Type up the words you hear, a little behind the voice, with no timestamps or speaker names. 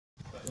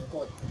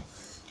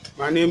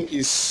My name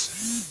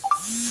is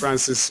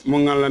Francis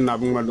Mongala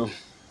Nabungmado.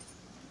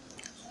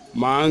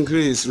 My uncle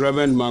is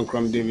Reverend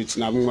Mankram David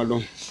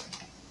Nabungmado.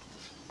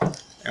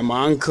 And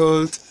my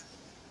uncle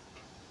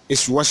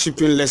is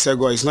worshiping lesser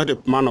God. He's not a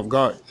man of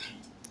God.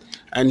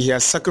 And he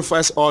has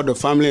sacrificed all the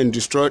family and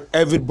destroyed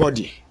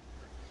everybody.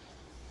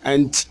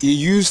 And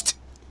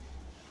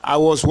I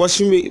was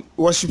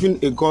worshiping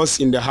a ghost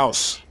in the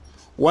house.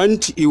 When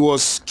he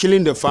was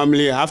killing the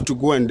family, I have to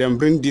go and then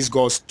bring these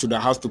ghosts to the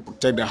house to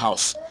protect the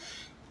house.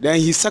 Then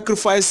he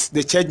sacrificed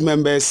the church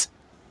members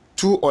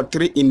 2 or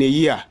 3 in a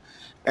year,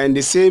 and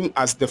the same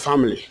as the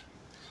family.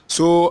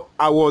 So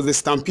I was a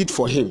stampede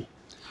for him.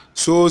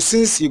 So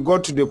since he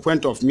got to the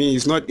point of me,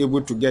 he's not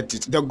able to get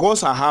it. The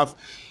ghost I have,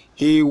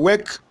 he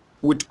worked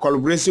with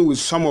collaboration with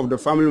some of the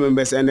family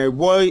members and a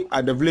boy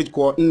at the village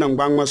called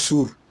Nnangbangma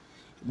Sur.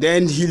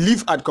 Then he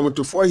lived at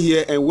Komotofo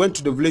here and went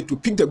to the village to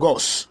pick the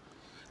ghost.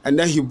 And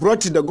then he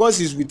brought it. The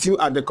ghost is with him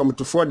at the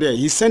Komotofo there.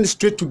 He sent it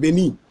straight to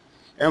Benin.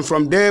 And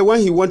from there, when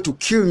he went to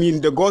kill me,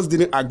 the ghost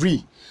didn't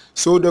agree.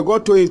 So the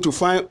God told him to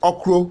find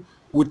okra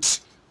with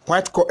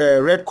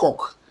red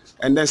cock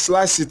and then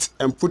slice it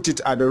and put it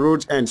at the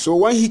road end. So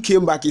when he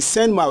came back, he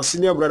sent my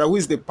senior brother, who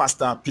is the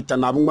pastor Peter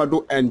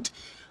Nabungmado, and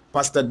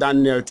Pastor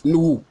Daniel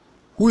Nuhu,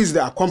 who is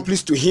the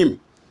accomplice to him.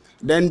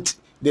 Then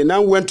they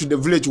now went to the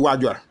village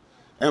Wadjwa.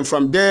 And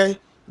from there,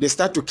 they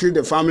start to kill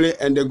the family,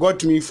 and they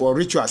got me for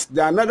rituals.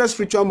 The another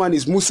spiritual man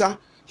is Musa.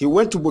 He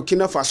went to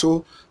Burkina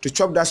Faso to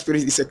chop that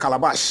spirit. It's a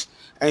calabash,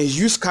 and he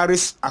used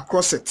carries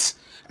across it.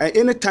 And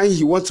anytime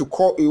he wants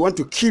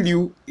to kill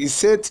you, he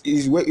said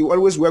he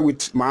always work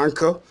with my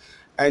uncle,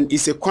 and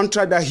it's a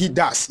contract that he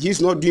does.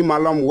 He's not doing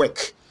malam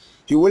work.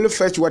 He will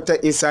fetch water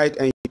inside,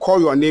 and he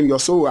call your name, your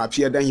soul will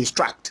appear. Then he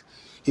struck.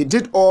 He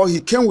did all. He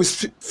came with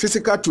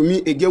physical to me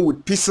again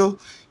with pistol.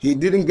 He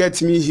didn't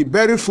get me. He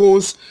buried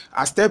phones.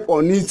 I stepped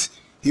on it.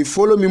 He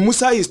followed me.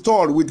 Musa is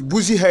tall with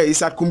bushy hair.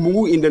 He's at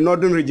Kumbungu in the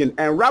northern region.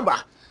 And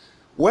Rabba,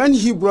 when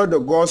he brought the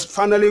ghost,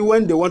 finally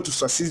when they want to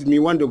succeed me,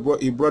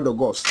 he brought the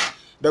ghost.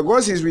 The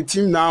ghost is with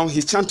him now.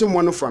 He's chanting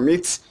one from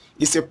it.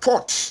 It's a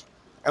pot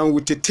and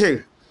with a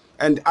tail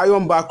and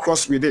iron bar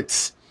crossed with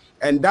it.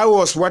 And that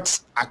was what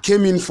I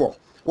came in for.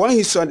 When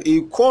he said,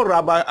 he called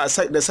Rabba,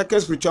 the second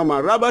spiritual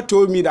man. Rabba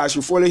told me that I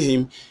should follow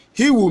him.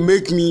 He will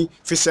make me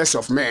fishers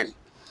of men.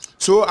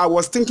 So I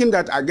was thinking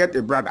that I get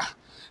a brother.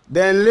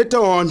 Then later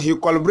on, he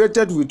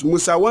collaborated with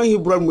Musa when he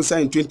brought Musa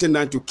in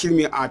 29 to kill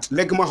me at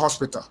Legma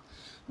Hospital.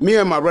 Me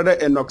and my brother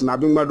Enoch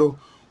Nabungmado,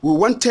 we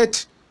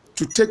wanted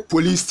to take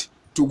police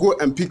to go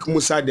and pick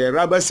Musa there.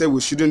 Rabba said we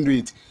shouldn't do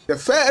it. The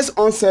first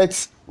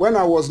onset, when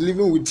I was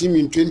living with him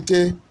in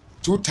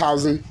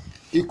 2000,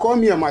 he called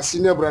me and my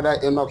senior brother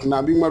Enoch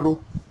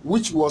Nabungmado,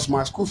 which was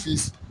my school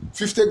fees,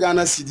 50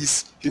 Ghana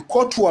cedis. He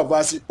called 2 of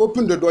us, he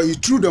opened the door, he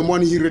threw the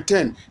money, he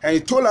returned, and he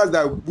told us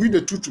that we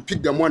the 2 to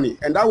pick the money.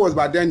 And that was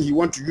by then he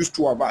wanted to use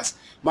 2 of us.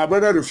 My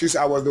brother refused.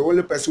 I was the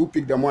only person who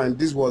picked the money, and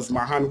this was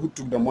my hand who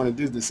took the money.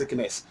 This is the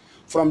sickness.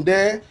 From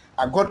there,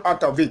 I got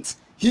out of it.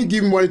 He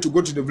gave me money to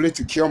go to the village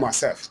to cure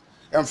myself.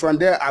 And from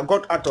there, I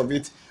got out of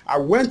it. I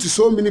went to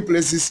so many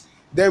places.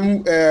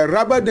 Then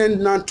Rabba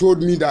then now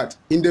told me that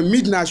in the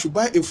midnight I should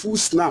buy a full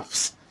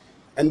snaps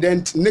and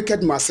then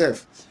naked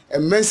myself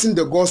and mention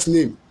the God's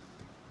name.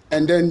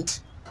 And then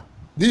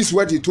this is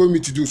what he told me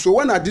to do. So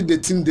when I did the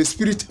thing, the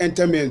spirit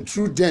entered me, and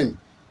through then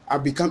I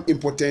become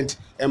impotent.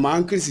 And my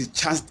uncle is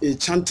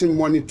chanting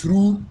money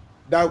through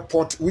that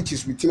pot which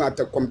is with him at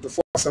the Komotofo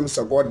Assemblies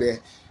of God there.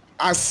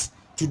 As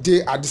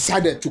today I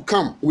decided to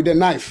come with a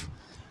knife.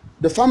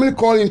 The family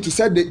called him to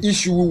set the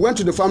issue. We went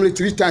to the family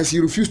 3 times. He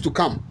refused to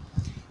come.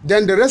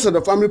 Then the rest of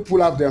the family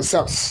pulled up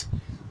themselves.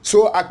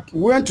 So I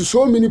went to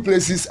so many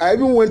places. I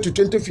even went to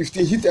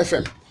 2015 Hit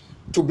FM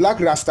to Black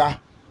Rasta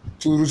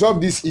to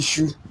resolve this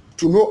issue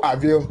to no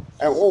avail.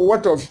 And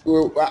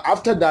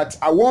after that,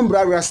 I warned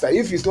Black Rasta,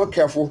 if he's not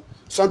careful,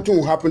 something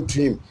will happen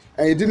to him.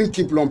 And he didn't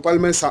keep long.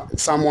 Parliament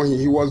summoned him.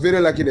 He was very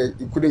lucky that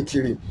he couldn't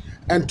kill him.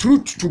 And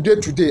through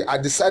today, I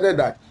decided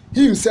that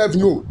he himself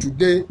knew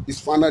today is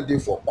final day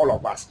for all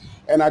of us.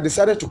 And I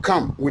decided to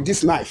come with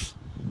this knife,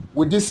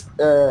 with this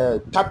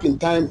tap in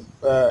time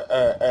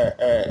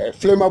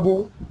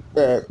flammable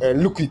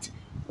liquid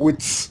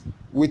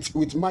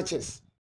with matches.